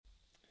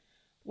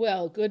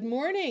Well, good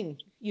morning.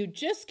 You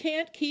just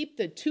can't keep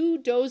the two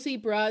dozy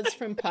broads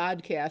from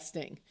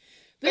podcasting.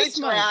 They This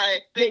month, try.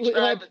 They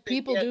try, but they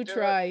people do can't do it.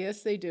 try.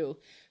 Yes, they do.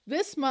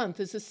 This month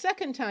is the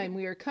second time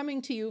we are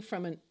coming to you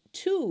from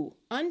two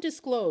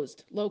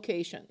undisclosed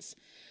locations.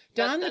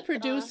 Da, Don, the da, da.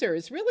 producer,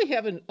 is really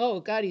having, oh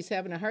God, he's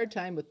having a hard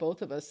time with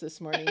both of us this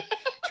morning,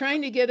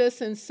 trying to get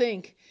us in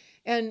sync.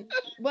 And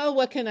well,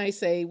 what can I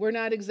say? We're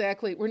not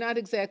exactly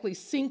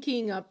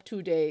syncing up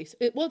today.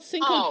 It's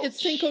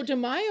Cinco Ouch. de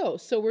Mayo,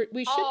 so we should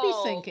be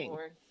Oh, syncing.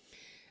 Lord.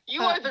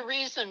 You Uh, are the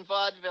reason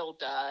vaudeville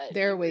died.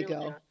 there You we really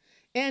go. are.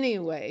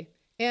 Anyway,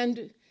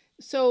 and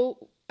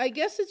so I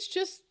guess it's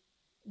just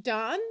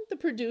Don, the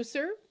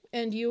producer,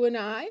 and you and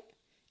I,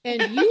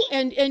 and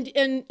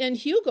you and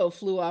Hugo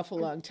flew off a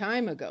long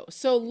time ago.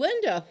 So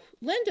Linda,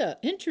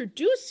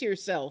 introduce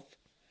yourself.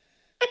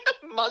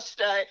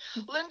 Must I?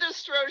 Linda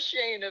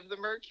Stroshane of the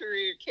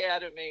Mercury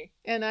Academy.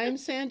 And I'm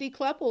Sandy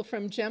Kleppel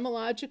from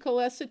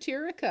Gemological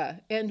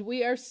Esoterica, and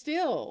we are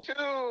still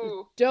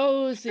Two.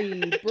 dozy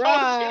Totally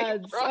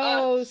broads.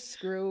 Oh, broads.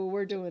 screw,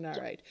 we're doing all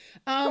right.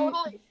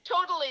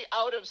 Totally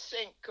out of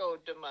sync,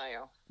 Code de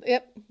Mayo.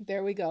 Yep,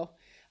 there we go.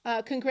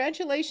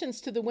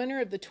 Congratulations to the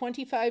winner of the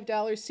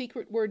 $25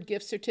 secret word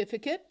gift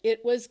certificate.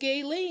 It was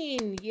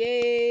Gayleen.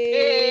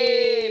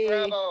 Hey, Yay!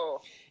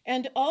 bravo.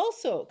 And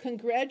also,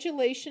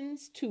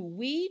 congratulations to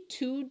We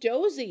Two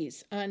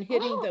Dozies on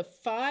hitting Oh, the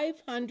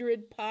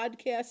 500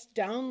 podcast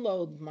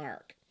download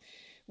mark.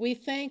 We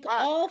thank wow.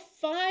 all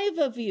five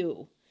of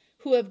you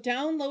who have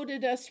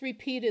downloaded us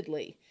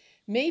repeatedly.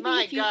 Maybe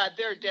My if you, God,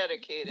 they're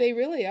dedicated. they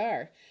really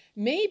are.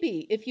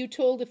 Maybe if you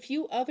told a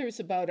few others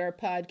about our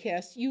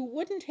podcast, you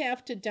wouldn't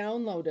have to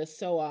download us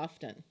so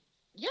often.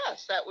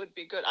 Yes, that would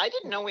be good. I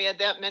didn't know we had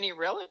that many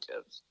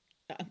relatives.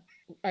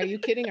 Are you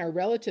kidding? Our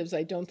relatives,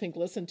 I don't think,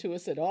 listen to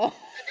us at all.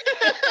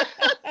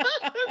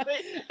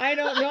 I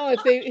don't know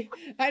if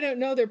I don't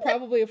know. They're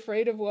probably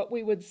afraid of what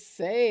we would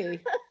say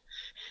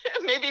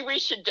Maybe we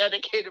should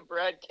dedicate a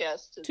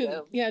broadcast to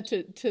them.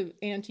 to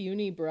Aunt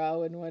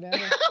Unibrow and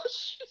whatever.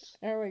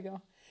 There we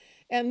go.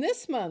 And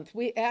this month,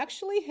 we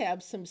actually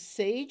have some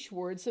sage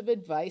words of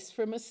advice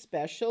from a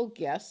special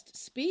guest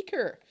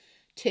speaker.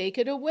 Take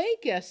it away,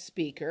 guest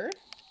speaker.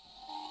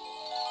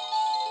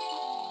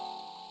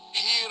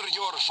 Hear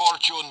your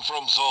fortune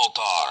from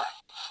Zoltar.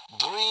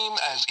 Dream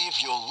as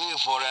if you'll live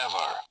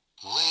forever.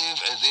 Live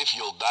as if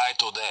you'll die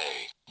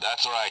today.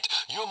 That's right,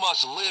 you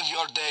must live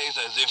your days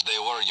as if they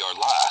were your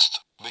last.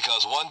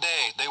 Because one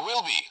day they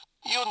will be.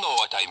 You know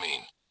what I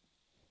mean.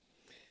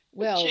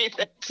 Well, Gee,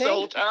 that's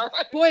so dark.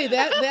 boy,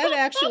 that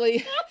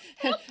actually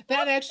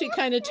that actually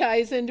kind of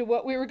ties into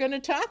what we were going to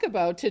talk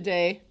about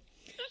today.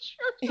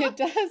 Sure. It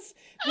does.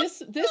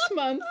 This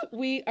month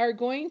we are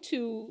going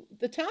to,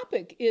 the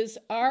topic is,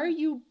 are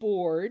you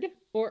bored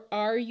or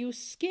are you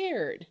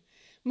scared?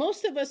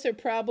 Most of us are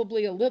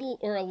probably a little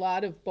or a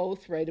lot of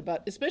both right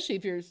about, especially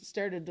if you're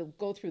started to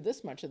go through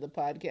this much of the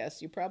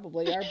podcast, you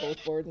probably are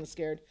both bored and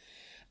scared.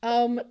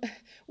 Um,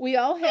 we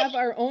all have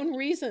our own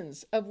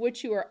reasons, of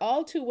which you are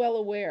all too well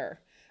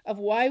aware, of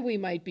why we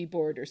might be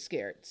bored or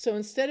scared. So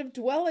instead of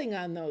dwelling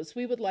on those,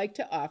 we would like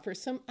to offer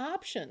some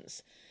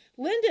options.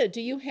 Linda, do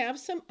you have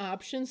some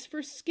options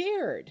for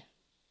scared?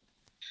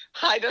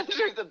 Hide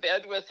under the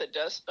bed with the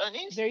dust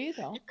bunnies. There you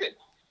go.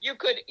 You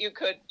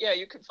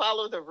could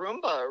follow the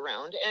Roomba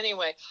around.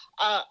 Anyway,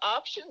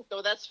 option,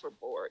 though that's for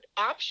bored.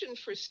 Option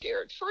for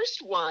scared.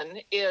 First one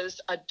is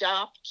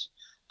adopt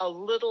a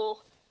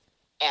little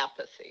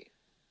apathy.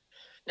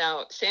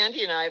 Now,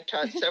 Sandy and I have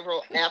taught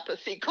several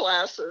apathy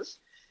classes,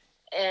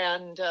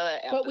 and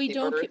But we apathy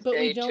don't. But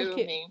we birthday don't to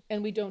care, me.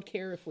 and we don't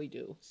care if we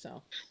do.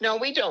 So No,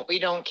 we don't. We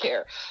don't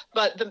care.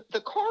 But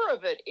the core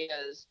of it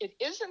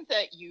isn't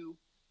that you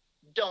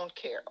don't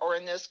care, or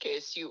in this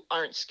case, you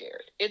aren't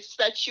scared. It's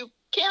that you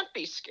can't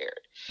be scared.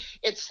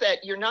 It's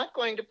that you're not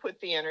going to put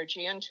the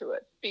energy into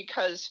it,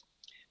 because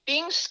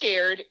being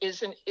scared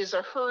is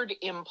a herd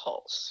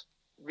impulse,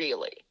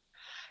 really.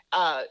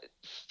 Uh,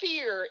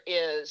 Fear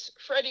is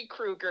Freddy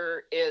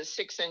Krueger is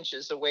 6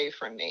 inches away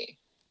from me,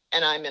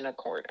 and I'm in a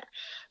corner.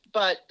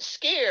 But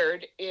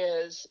scared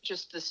is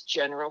just this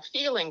general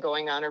feeling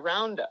going on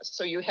around us.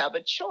 So you have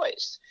a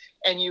choice,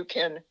 and you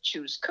can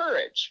choose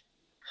courage.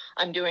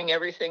 I'm doing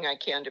everything I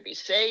can to be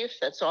safe.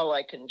 That's all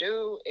I can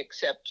do,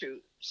 except to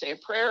say a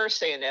prayer,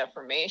 say an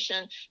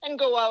affirmation, and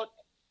go out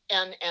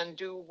and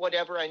do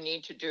whatever I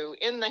need to do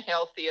in the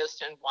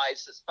healthiest and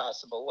wisest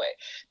possible way.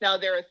 Now,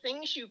 there are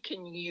things you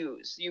can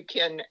use. You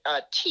can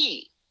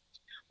tea,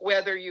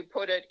 whether you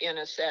put it in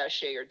a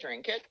sachet or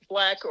drink it,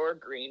 black or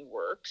green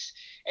works.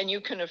 And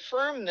you can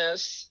affirm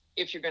this,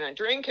 if you're going to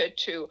drink it,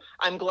 to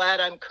I'm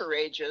glad I'm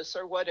courageous,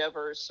 or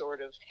whatever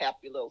sort of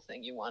happy little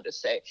thing you want to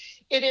say.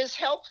 It is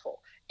helpful.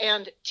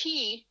 And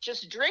tea,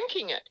 just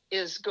drinking it,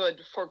 is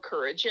good for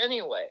courage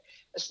anyway.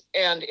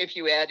 And if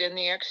you add in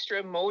the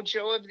extra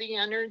mojo of the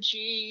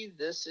energy,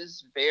 this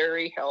is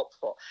very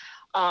helpful.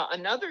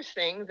 Another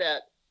thing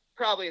that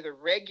probably the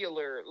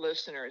regular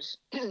listeners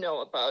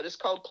know about is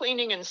called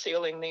cleaning and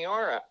sealing the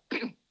aura.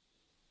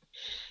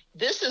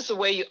 This is a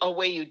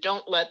way you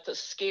don't let the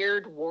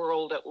scared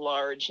world at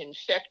large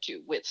infect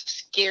you with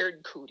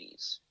scared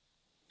cooties.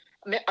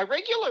 A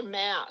regular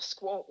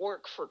mask won't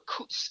work for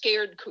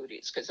scared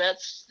cooties, because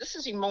this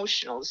is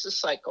emotional. This is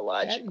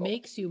psychological. That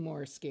makes you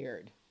more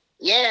scared.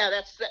 Yeah,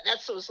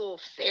 that's those little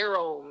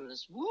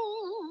pheromones.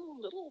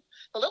 Woo,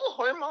 the little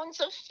hormones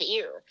of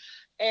fear.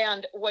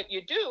 And what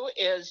you do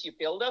is you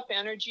build up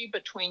energy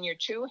between your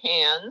two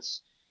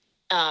hands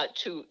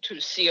to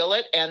seal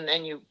it, and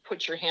then you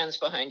put your hands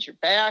behind your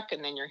back,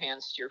 and then your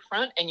hands to your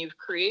front, and you've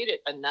created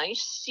a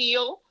nice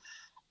seal,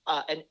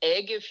 an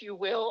egg, if you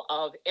will,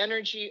 of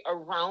energy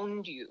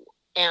around you.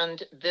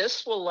 And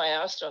this will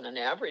last on an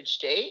average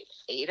day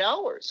 8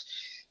 hours.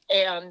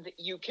 And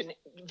you can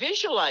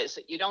visualize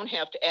it. You don't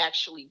have to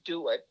actually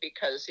do it,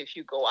 because if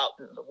you go out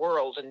in the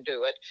world and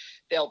do it,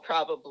 they'll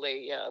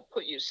probably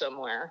put you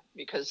somewhere,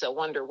 because they'll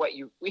wonder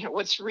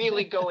what's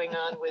really going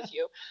on with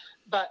you.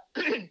 But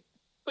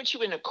put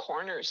you in a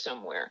corner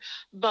somewhere.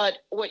 But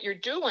what you're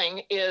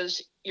doing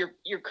is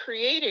you're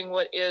creating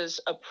what is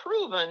a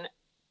proven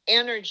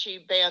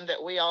energy band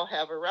that we all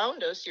have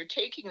around us. You're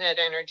taking that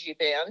energy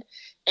band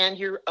and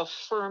you're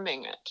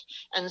affirming it.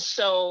 And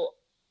so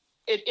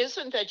it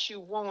isn't that you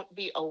won't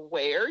be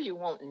aware, you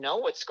won't know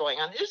what's going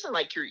on. It isn't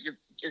like you're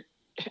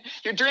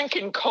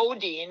drinking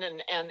codeine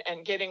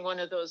and getting one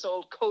of those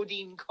old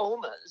codeine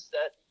comas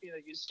that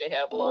used to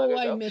have a lot of.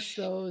 I miss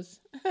those.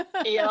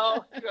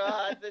 Oh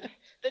God,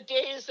 the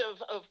days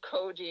of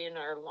codeine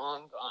are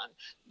long gone.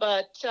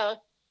 But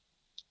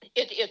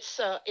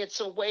it's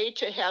a way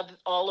to have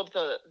all of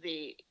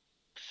the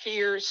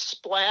fear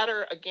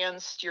splatter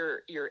against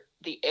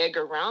the egg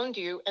around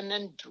you and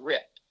then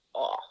drip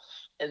off.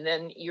 And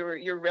then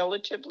you're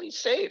relatively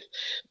safe.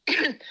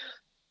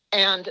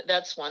 And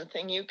that's one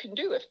thing you can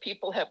do. If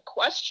people have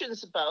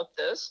questions about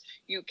this,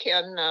 you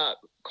can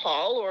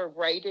call or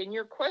write in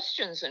your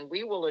questions, and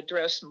we will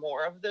address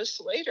more of this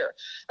later.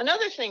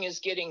 Another thing is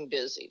getting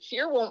busy.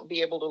 Fear won't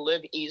be able to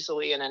live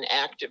easily in an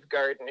active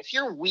garden. If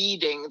you're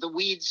weeding, the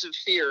weeds of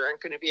fear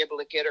aren't going to be able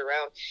to get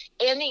around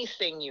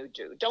anything you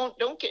do. Don't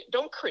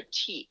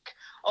critique.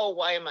 Oh,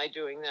 why am I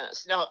doing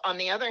this? Now, on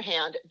the other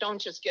hand,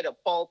 don't just get a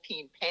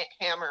ball-peen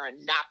hammer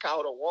and knock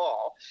out a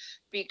wall,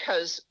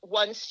 because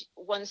once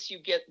you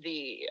get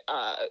the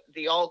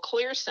all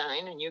clear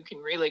sign and you can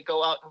really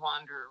go out and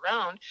wander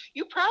around,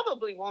 you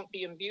probably won't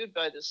be imbued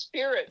by the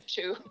spirit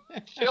to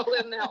fill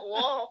in that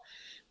wall.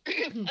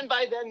 And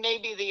by then,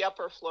 maybe the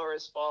upper floor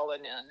has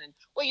fallen in. And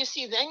well, you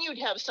see, then you'd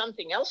have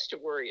something else to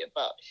worry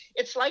about.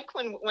 It's like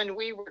when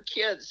we were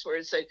kids, where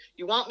it said,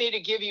 "You want me to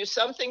give you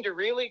something to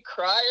really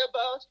cry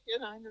about?"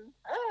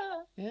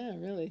 Yeah,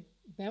 really.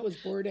 That was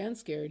bored and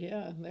scared.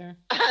 Yeah, there.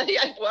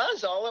 It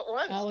was all at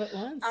once. All at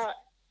once.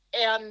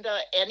 And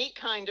any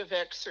kind of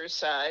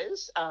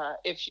exercise,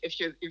 if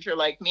you're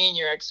like me and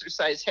your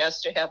exercise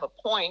has to have a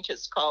point,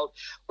 it's called,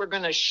 we're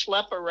going to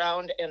schlep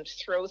around and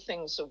throw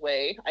things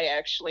away. I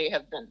actually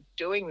have been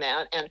doing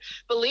that. And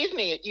believe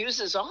me, it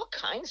uses all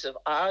kinds of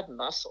odd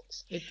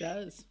muscles. It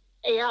does.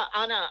 Yeah,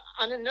 on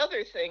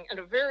another thing, and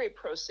a very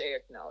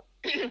prosaic note,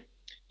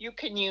 you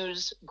can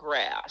use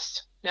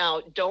grass.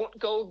 Now, don't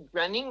go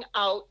running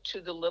out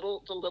to the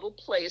little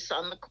place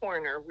on the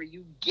corner where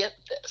you get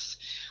this.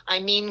 I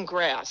mean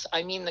grass.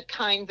 I mean the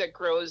kind that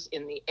grows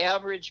in the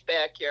average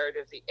backyard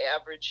of the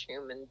average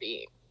human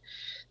being.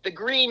 The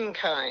green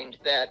kind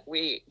that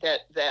we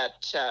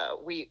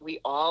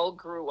all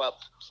grew up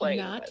playing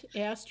with. Not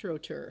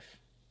AstroTurf.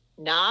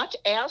 Not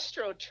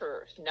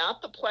AstroTurf,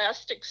 not the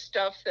plastic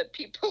stuff that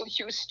people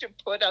used to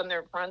put on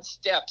their front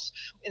steps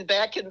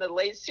back in the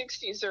late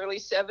 60s, early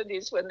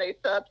 70s, when they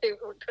thought they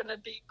were going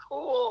to be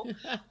cool.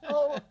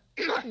 Oh,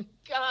 my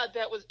God,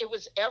 it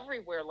was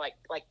everywhere like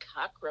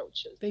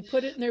cockroaches. They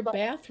put it in their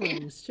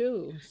bathrooms,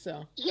 too.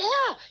 So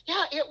Yeah,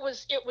 it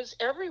was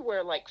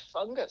everywhere like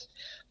fungus.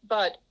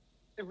 But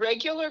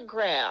regular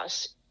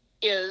grass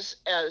is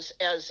as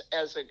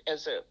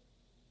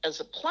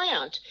a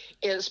plant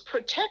is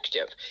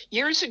protective.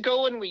 Years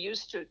ago, when we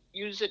used to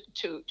use it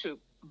to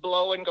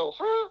blow and go,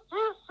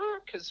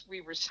 because we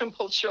were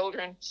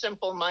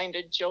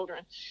simple-minded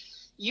children,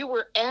 you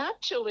were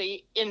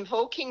actually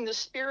invoking the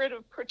spirit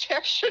of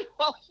protection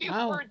while you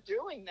were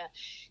doing that.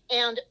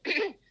 And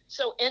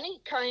so any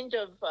kind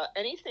of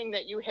anything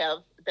that you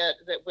have that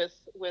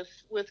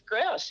with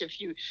grass,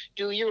 if you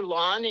do your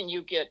lawn and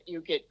you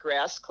get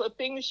grass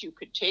clippings, you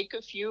could take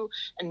a few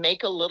and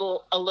make a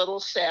little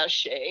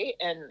sachet,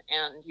 and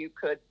you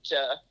could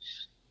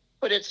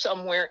put it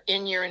somewhere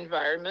in your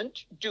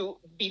environment.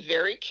 Be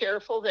very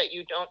careful that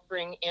you don't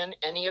bring in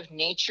any of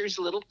nature's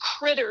little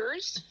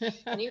critters,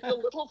 any of the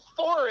little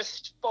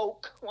forest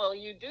folk while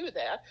you do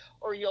that,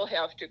 or you'll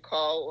have to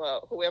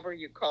call whoever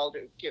you call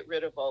to get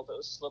rid of all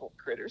those little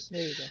critters.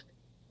 There you go.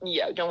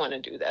 Yeah, don't want to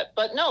do that.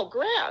 But no,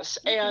 grass.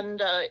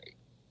 And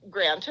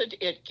granted,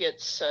 it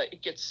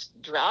gets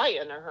dry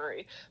in a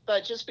hurry,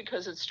 but just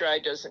because it's dry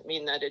doesn't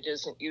mean that it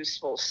isn't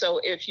useful. So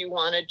if you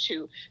wanted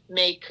to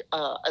make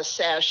a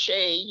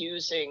sachet you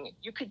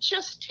could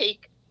just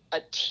take a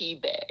tea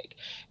bag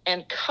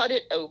and cut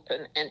it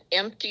open and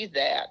empty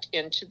that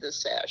into the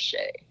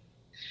sachet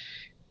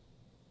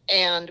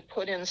and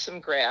put in some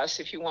grass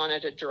if you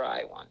wanted a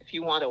dry one. If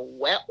you want a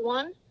wet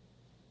one,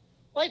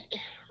 like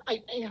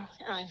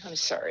I'm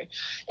sorry.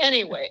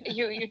 Anyway,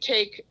 you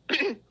take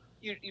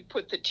you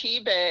put the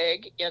tea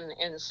bag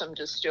in some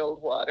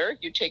distilled water.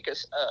 You take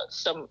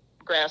some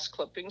grass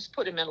clippings,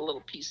 put them in a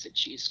little piece of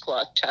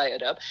cheesecloth, tie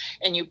it up,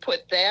 and you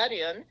put that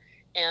in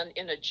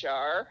a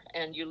jar,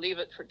 and you leave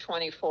it for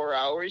 24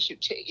 hours. You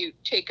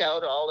take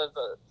out all of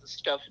the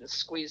stuff and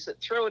squeeze it,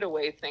 throw it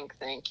away, think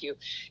thank you.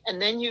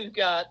 And then you've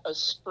got a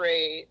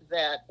spray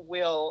that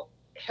will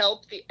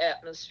help the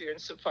atmosphere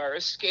insofar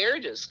as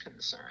scared is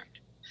concerned.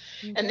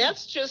 Okay. And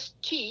that's just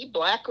tea,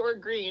 black or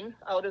green,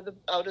 out of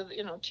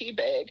the tea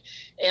bag,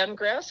 and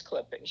grass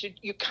clippings.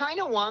 You kind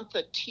of want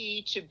the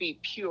tea to be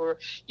pure.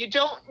 You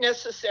don't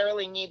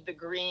necessarily need the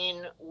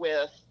green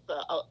with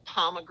a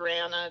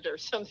pomegranate or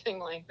something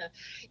like that.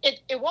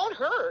 It won't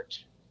hurt.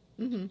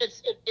 Mm-hmm.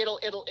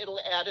 It'll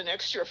add an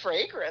extra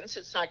fragrance.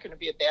 It's not going to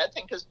be a bad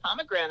thing, because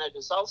pomegranate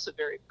is also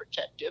very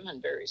protective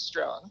and very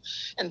strong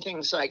and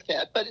things like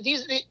that. But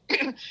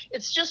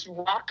it's just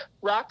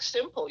rock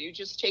simple. You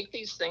just take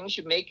these things,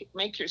 you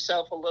make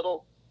yourself a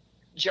little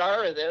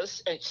jar of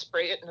this and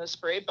spray it in a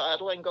spray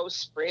bottle and go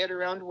spray it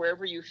around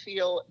wherever you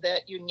feel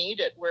that you need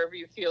it, wherever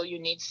you feel you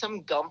need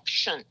some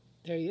gumption.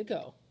 There you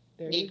go.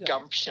 Need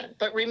gumption.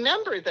 But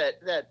remember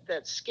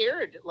that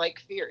scared,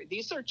 like fear,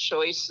 these are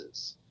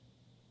choices.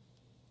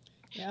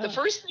 Yeah. The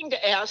first thing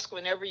to ask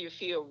whenever you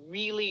feel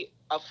really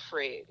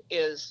afraid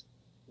is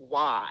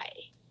why,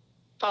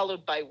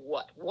 followed by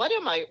what. What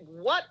am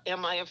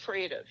I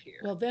afraid of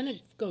here? Well, then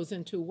it goes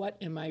into what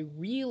am I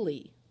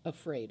really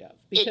afraid of?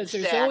 Because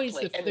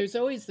exactly. there's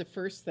always the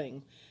first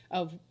thing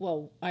of,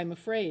 well, I'm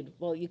afraid.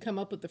 Well, you come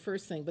up with the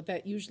first thing, but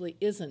that usually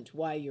isn't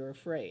why you're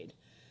afraid.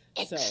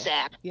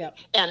 Exactly. So, yep.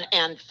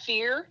 And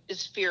fear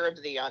is fear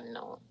of the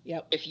unknown.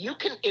 Yep. If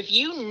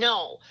you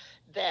know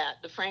that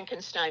the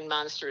Frankenstein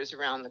monster is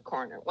around the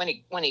corner, when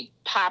he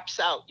pops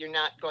out, you're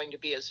not going to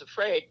be as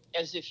afraid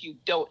as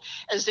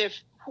if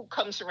who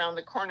comes around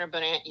the corner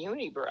but Aunt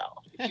Unibrow?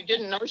 If you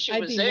didn't know she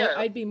was there.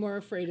 I'd be more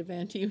afraid of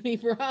Aunt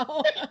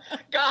Unibrow.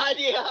 God,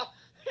 yeah.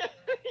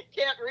 You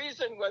can't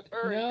reason with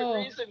her. No. You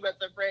can reason with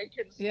the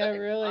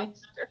Frankenstein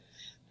monster.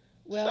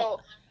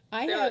 Well,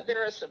 so,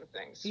 there are some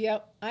things.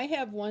 Yep. I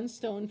have one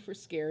stone for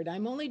scared.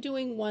 I'm only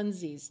doing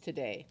onesies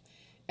today.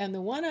 And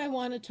the one I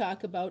want to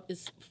talk about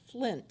is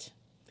flint.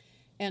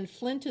 And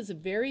flint is a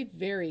very,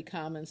 very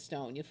common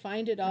stone. You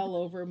find it all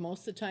over.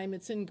 Most of the time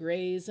it's in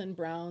grays and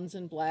browns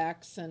and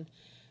blacks.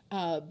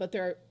 But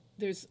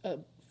there's a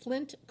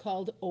flint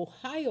called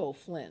Ohio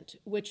flint,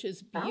 which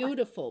is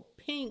beautiful.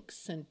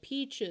 Pinks and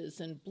peaches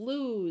and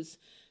blues.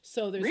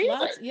 So there's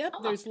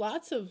there's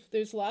lots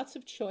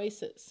of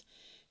choices.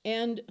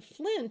 And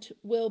flint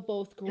will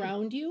both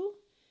ground you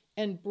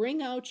and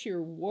bring out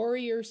your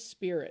warrior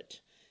spirit.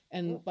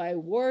 And by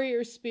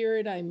warrior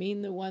spirit, I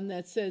mean the one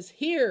that says,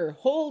 "Here,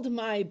 hold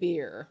my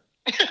beer."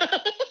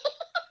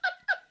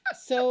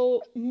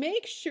 So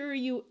make sure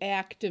you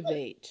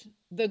activate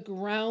the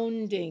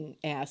grounding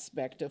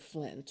aspect of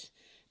flint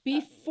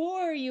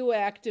before you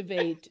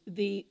activate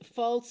the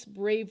false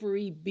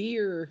bravery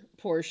beer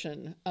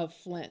portion of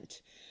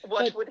flint.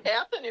 What would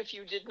happen if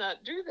you did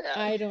not do that?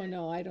 I don't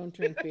know. I don't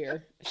drink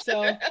beer.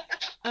 So,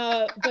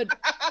 but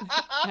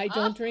I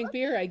don't drink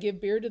beer. I give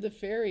beer to the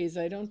fairies.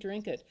 I don't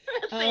drink it.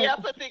 It's the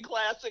empathy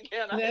class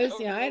again.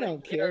 I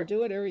don't care. Do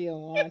whatever you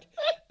want.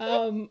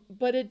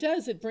 But it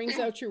does. It brings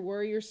out your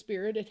warrior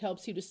spirit. It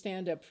helps you to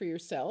stand up for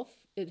yourself.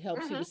 It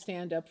helps you to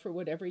stand up for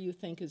whatever you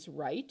think is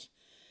right.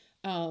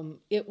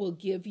 It will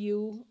give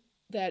you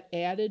that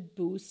added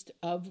boost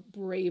of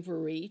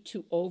bravery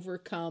to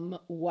overcome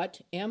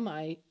what am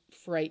I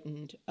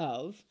frightened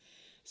of.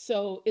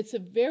 So it's a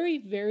very,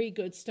 very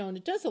good stone.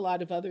 It does a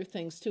lot of other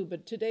things too,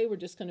 but today we're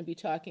just going to be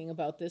talking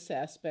about this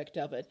aspect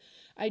of it.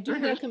 I do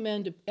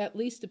recommend at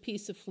least a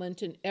piece of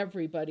flint in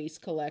everybody's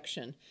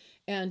collection.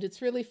 And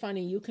it's really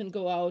funny. You can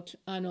go out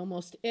on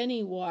almost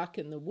any walk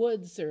in the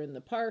woods or in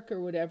the park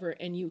or whatever,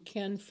 and you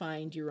can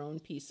find your own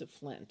piece of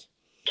flint.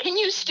 Can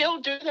you still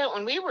do that?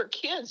 When we were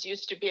kids, you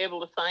used to be able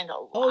to find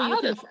a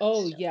lot of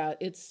it. Yeah.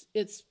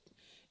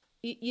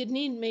 You'd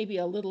need maybe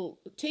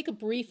take a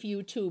brief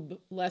YouTube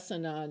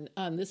lesson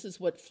on this is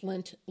what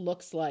flint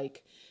looks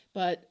like.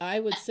 But I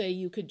would say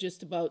you could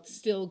just about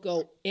still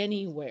go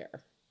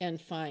anywhere and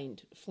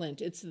find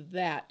flint. It's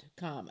that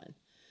common.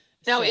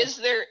 Now, is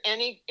there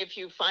if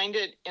you find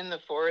it in the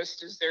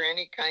forest, is there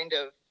any kind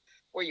of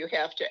where you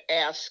have to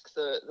ask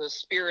the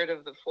spirit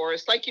of the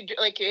forest, like you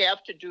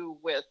have to do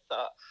with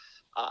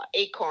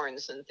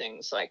acorns and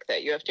things like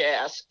that? You have to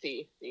ask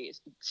the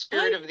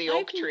spirit of the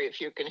oak tree if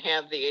you can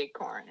have the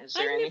acorn. Is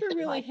there anything? I've never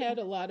really had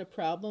a lot of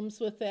problems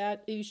with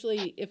that.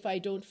 Usually, if I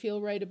don't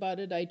feel right about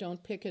it, I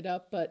don't pick it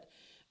up. But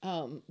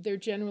There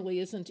generally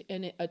isn't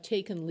a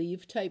taken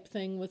leave type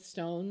thing with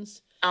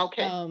stones.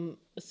 Okay.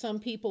 Some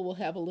people will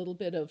have a little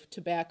bit of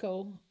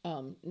tobacco,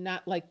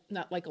 not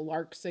like a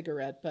lark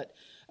cigarette, but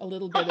a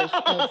little bit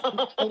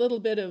a little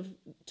bit of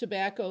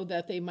tobacco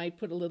that they might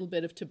put a little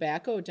bit of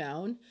tobacco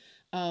down.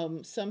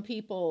 Some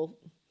people,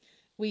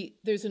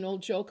 there's an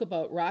old joke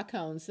about rock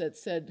hounds that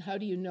said, "How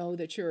do you know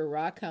that you're a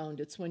rock hound?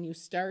 It's when you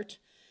start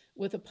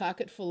with a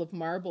pocket full of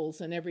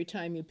marbles, and every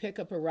time you pick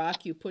up a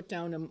rock, you put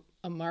down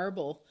a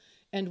marble."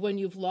 And when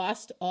you've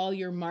lost all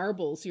your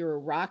marbles, you're a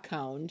rock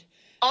hound.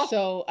 Oh.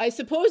 So I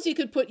suppose you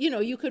could put,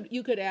 you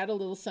could add a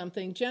little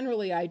something.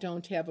 Generally, I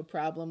don't have a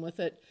problem with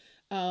it.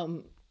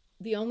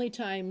 The only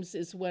times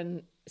is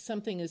when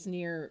something is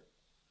near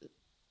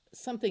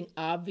something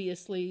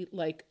obviously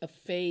like a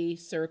fey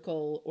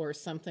circle or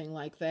something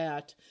like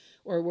that,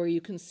 or where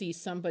you can see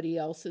somebody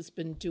else has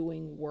been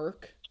doing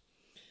work.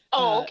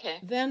 Oh, okay.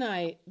 Then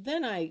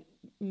I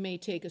may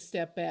take a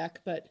step back,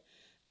 but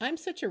I'm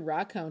such a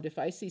rock hound. If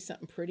I see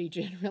something pretty,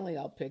 generally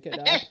I'll pick it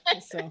up.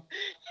 So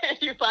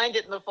if you find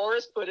it in the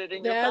forest, put it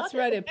in your pocket. That's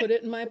right. I put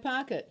it in my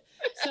pocket.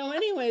 So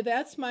anyway,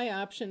 that's my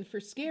option for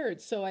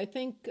scared. So I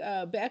think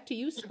back to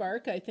you,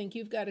 Spark. I think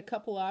you've got a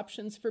couple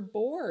options for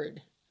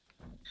bored.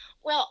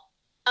 Well,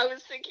 I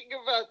was thinking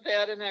about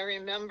that, and I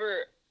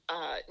remember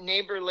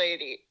neighbor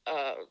lady,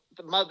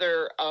 the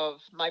mother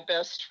of my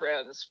best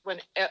friends, when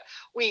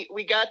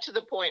we got to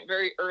the point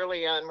very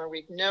early on where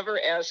we'd never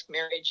ask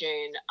Mary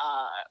Jane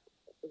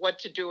what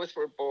to do if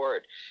we're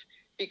bored,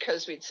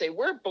 because we'd say,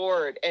 "We're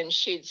bored," and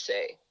she'd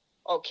say,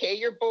 "Okay,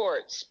 you're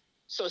bored,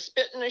 so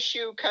spit in a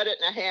shoe, cut it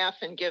in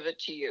half, and give it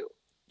to you."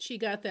 She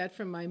got that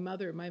from my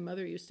mother. My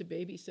mother used to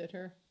babysit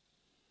her.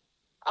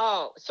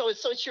 Oh, so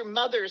it's your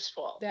mother's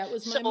fault. That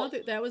was my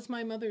mother. That was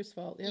my mother's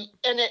fault. Yep.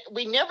 And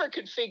we never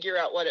could figure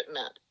out what it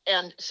meant.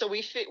 And so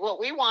what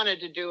we wanted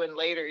to do in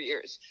later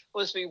years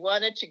was we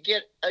wanted to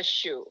get a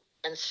shoe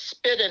and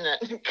spit in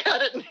it and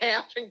cut it in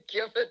half and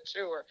give it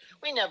to her.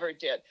 We never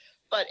did.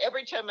 But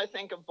every time I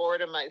think of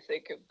boredom, I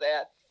think of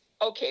that.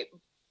 Okay,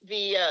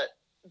 the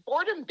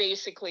boredom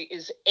basically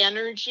is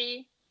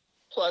energy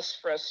plus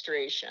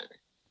frustration.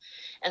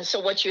 And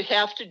so what you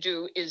have to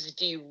do is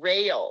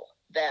derail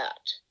that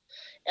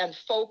and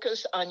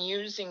focus on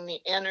using the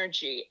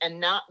energy and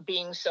not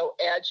being so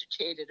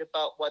agitated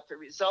about what the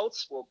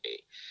results will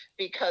be.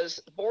 Because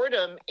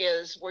boredom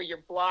is where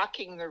you're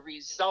blocking the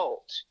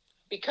result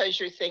because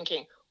you're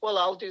thinking, well,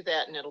 I'll do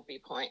that and it'll be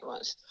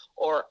pointless.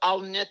 Or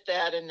I'll knit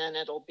that and then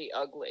it'll be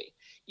ugly.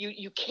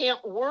 You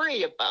can't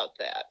worry about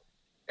that.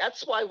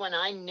 That's why when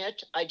I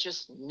knit, I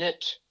just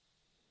knit.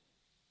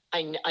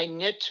 I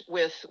knit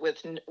with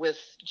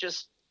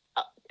just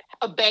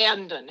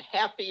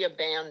happy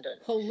abandon.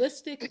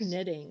 Holistic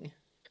knitting.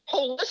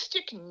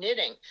 Holistic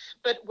knitting.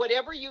 But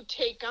whatever you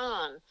take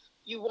on,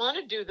 you want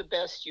to do the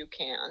best you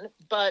can,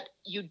 but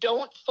you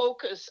don't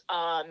focus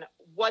on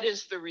what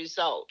is the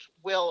result.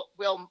 Will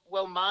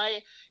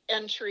my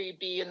entry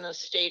be in the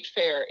state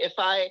fair? If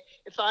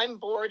I'm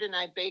bored and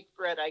I bake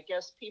bread, I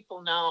guess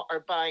people now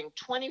are buying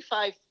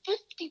 25,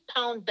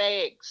 50-pound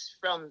bags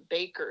from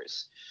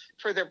bakers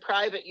for their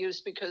private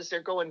use because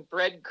they're going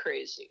bread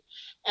crazy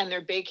and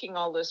they're baking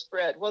all this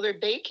bread. Well, they're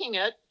baking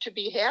it to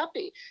be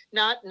happy,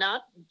 not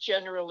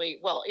generally,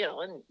 well,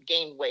 and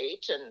gain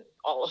weight and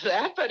all of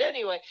that. But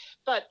anyway,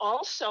 but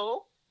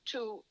also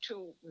to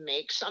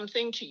make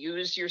something, to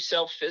use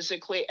yourself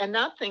physically, and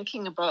not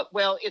thinking about,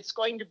 well, it's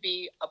going to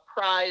be a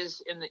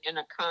prize in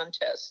a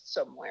contest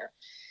somewhere.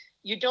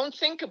 You don't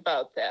think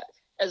about that.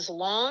 As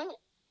long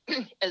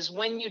as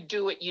when you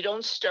do it, you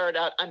don't start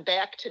out, I'm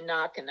back to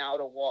knocking out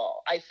a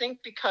wall. I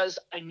think because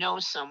I know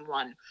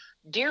someone,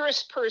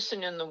 dearest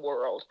person in the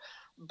world,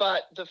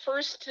 but the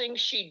first thing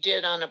she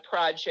did on a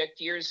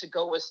project years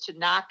ago was to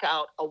knock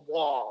out a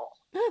wall.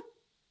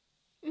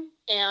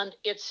 And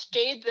it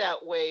stayed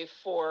that way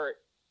for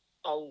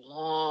a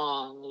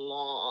long,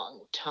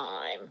 long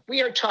time.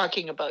 We are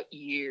talking about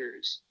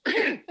years.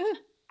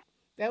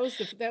 That was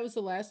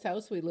the last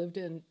house we lived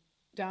in.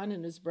 Don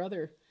and his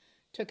brother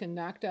took and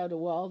knocked out a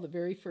wall the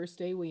very first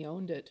day we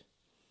owned it.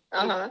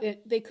 Uh-huh.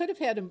 They could have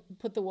had to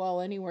put the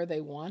wall anywhere they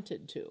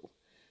wanted to.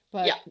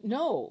 But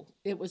no,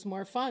 it was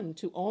more fun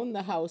to own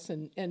the house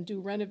and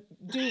do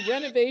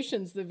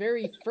renovations the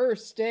very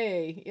first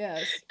day.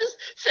 Yes.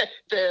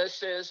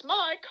 This is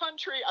my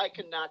country. I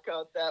can knock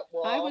out that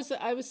wall.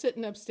 I was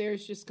sitting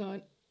upstairs just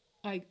going,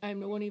 I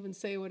won't even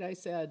say what I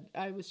said.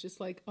 I was just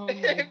like, oh my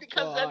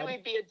because God. then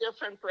we'd be a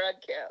different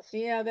broadcast.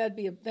 Yeah, that'd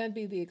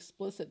be the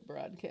explicit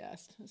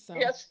broadcast. So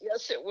yes,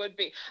 it would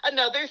be.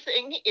 Another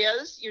thing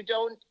is you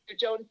don't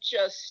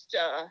just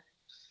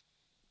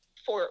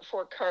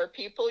for car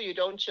people, you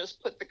don't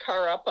just put the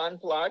car up on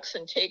blocks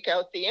and take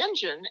out the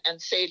engine and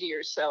say to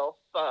yourself,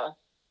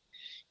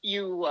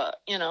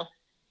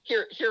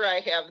 here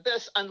I have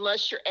this,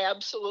 unless you're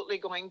absolutely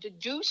going to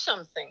do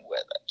something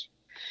with it.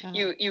 Uh-huh.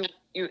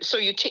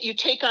 You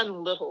take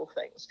on little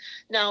things.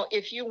 Now,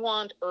 if you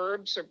want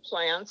herbs or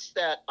plants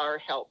that are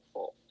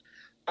helpful,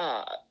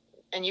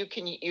 and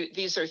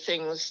these are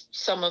things,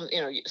 some of,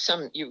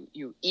 some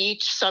you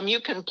eat, some you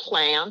can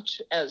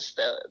plant as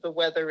the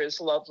weather is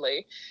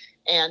lovely,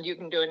 and you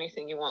can do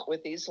anything you want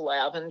with these.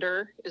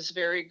 Lavender is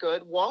very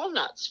good.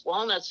 Walnuts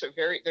are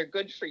they're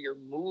good for your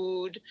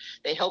mood.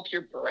 They help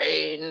your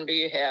brain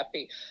be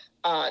happy.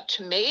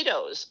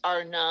 Tomatoes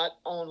are not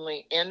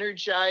only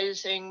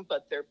energizing,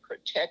 but they're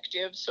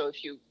protective. So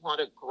if you want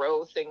to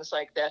grow things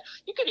like that,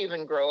 you could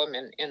even grow them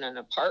in an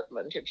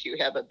apartment if you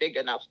have a big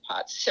enough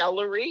pot.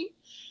 Celery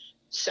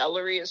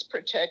is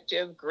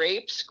protective.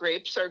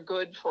 Grapes are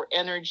good for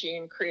energy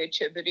and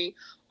creativity.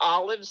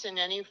 Olives in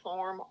any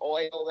form,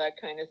 oil,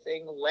 that kind of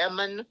thing.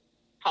 Lemon,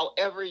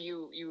 however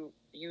you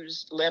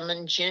use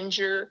lemon.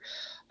 Ginger,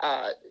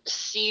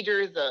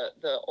 cedar,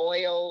 the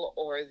oil,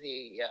 or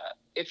the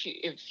if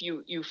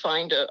you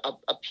find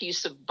a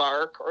piece of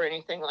bark or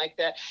anything like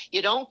that,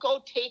 you don't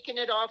go taking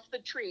it off the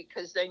tree,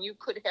 because then you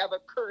could have a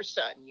curse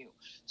on you.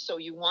 So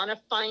you want to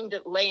find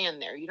it laying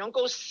there. You don't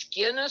go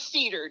skin a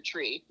cedar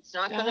tree. It's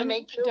not going to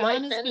make your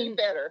life any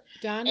better.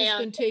 Don has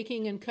been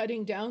taking and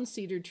cutting down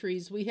cedar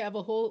trees. We have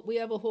a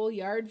whole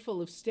yard full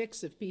of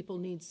sticks if people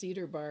need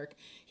cedar bark.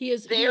 You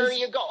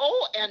go.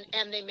 Oh,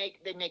 and they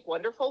make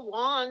wonderful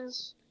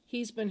wands.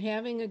 He's been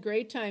having a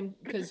great time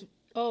because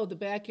the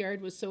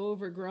backyard was so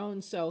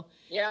overgrown. So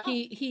yeah.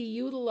 he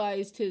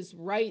utilized his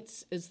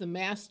rights as the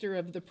master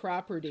of the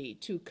property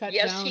to cut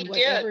down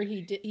whatever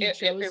he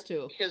chose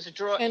to. His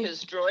droit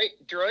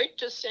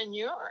de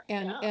seigneur.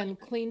 And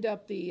cleaned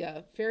up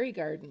the fairy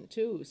garden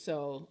too.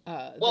 So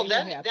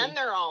then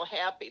they're all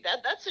happy.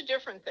 That's a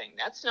different thing.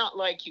 That's not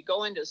like you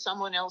go into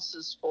someone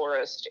else's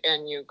forest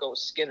and you go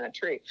skin a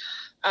tree.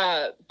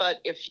 But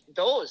if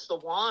the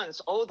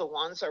wands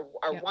are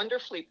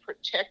wonderfully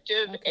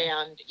protective,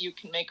 and you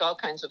can make all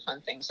kinds of fun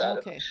things out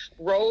of them.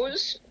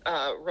 Rose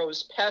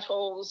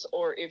petals,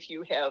 or if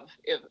you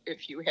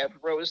have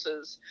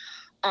roses.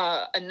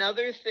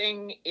 Another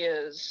thing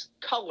is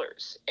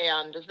colors,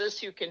 and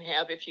this you can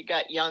have if you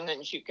got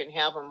young'uns. You can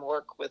have them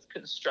work with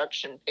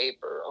construction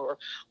paper or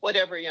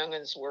whatever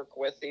young'uns work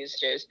with these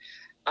days.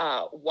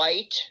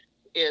 White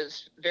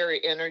is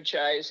very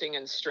energizing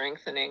and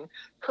strengthening.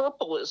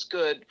 Purple is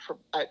good for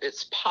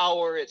its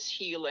power, its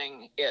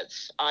healing,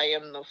 its I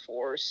am the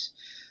force.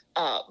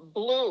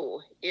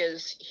 Blue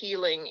is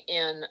healing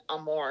in a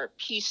more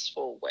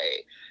peaceful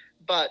way,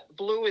 but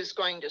blue is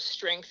going to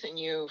strengthen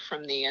you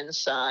from the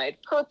inside.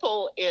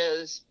 Purple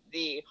is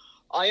the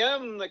I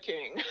am the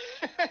king.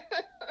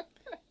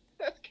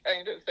 That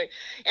kind of thing.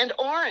 And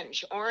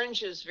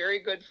orange is very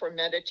good for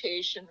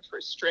meditation, for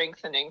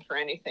strengthening, for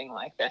anything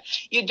like that.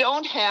 You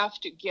don't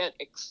have to get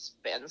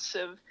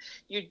expensive.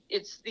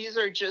 These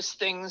are just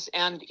things,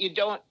 and you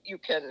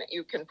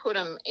can put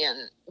them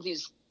in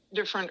these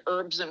different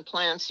herbs and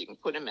plants. You can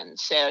put them in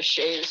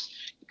sachets.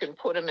 You can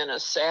put them in a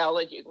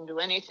salad. You can do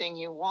anything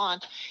you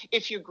want.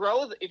 If you're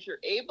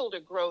able to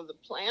grow the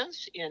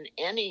plants in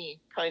any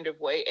kind of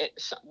way,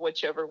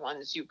 whichever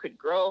ones you could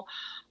grow,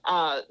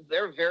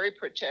 they're very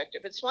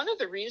protective. It's one of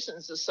the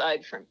reasons,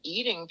 aside from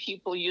eating,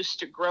 people used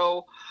to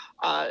grow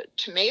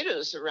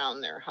tomatoes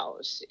around their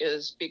house,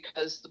 is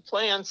because the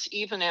plants,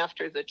 even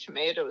after the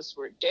tomatoes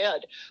were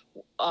dead,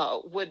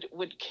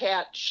 would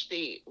catch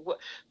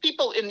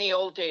people in the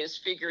old days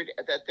figured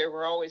that there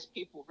were always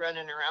people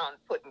running around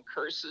putting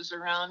curses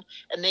around,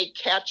 and they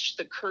catch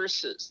the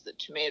curses. The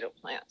tomato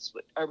plants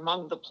are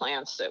among the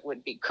plants that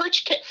would be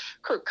curse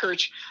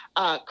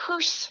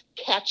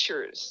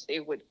catchers. They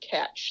would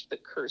catch the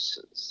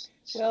curses.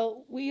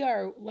 Well, we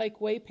are like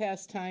way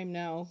past time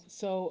now,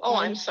 so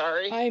I'm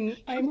sorry.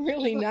 I'm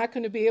really not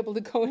going to be able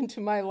to go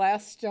into my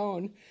last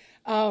stone.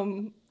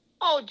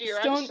 Oh dear,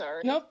 I'm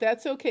sorry. Nope,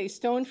 that's okay.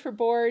 Stone for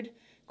board,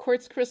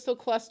 quartz crystal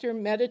cluster.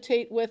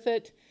 Meditate with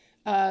it.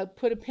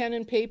 Put a pen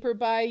and paper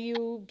by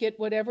you. Get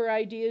whatever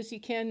ideas you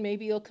can.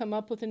 Maybe you'll come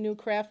up with a new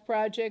craft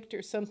project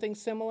or something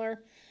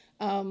similar.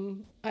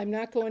 I'm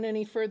not going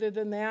any further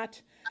than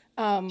that.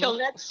 Till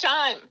next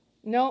time.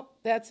 Nope,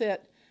 that's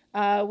it.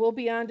 We'll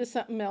be on to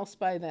something else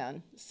by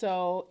then.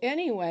 So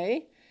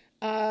anyway,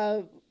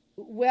 it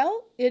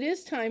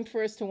is time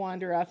for us to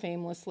wander off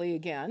aimlessly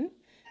again.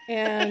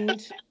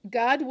 And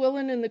God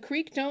willing and the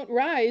creek don't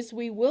rise,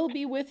 we will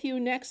be with you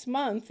next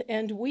month.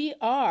 And we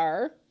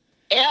are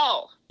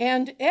L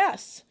and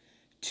S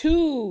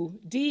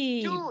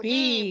 2DB.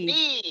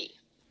 2DB.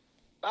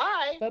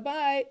 Bye.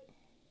 Bye-bye.